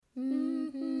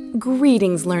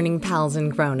Greetings, learning pals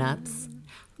and grown-ups.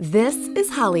 This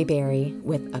is HollyBerry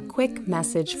with a quick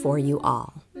message for you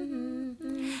all.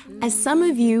 As some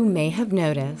of you may have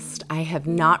noticed, I have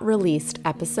not released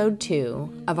episode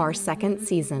 2 of our second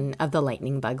season of the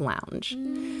Lightning Bug Lounge.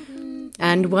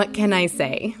 And what can I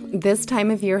say? This time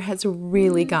of year has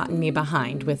really gotten me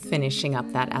behind with finishing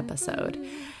up that episode.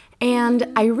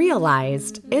 And I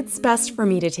realized it's best for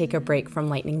me to take a break from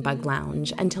Lightning Bug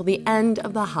Lounge until the end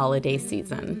of the holiday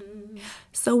season.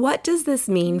 So what does this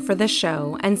mean for the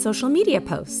show and social media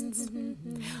posts?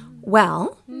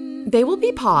 Well, they will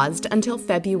be paused until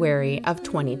February of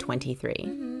 2023.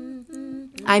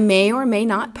 I may or may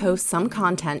not post some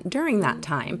content during that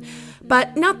time,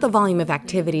 but not the volume of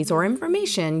activities or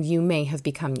information you may have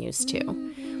become used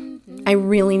to. I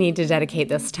really need to dedicate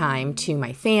this time to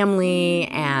my family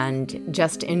and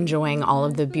just enjoying all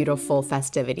of the beautiful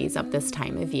festivities of this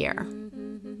time of year.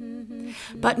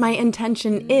 But my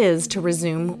intention is to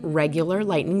resume regular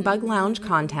Lightning Bug Lounge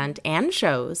content and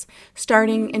shows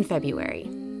starting in February.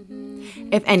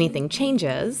 If anything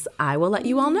changes, I will let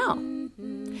you all know.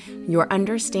 Your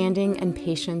understanding and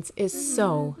patience is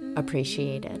so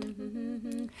appreciated.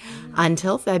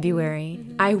 Until February,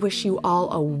 I wish you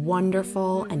all a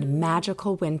wonderful and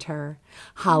magical winter,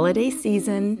 holiday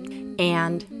season,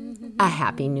 and a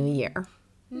happy new year.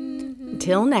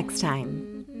 Till next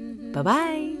time,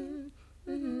 bye-bye.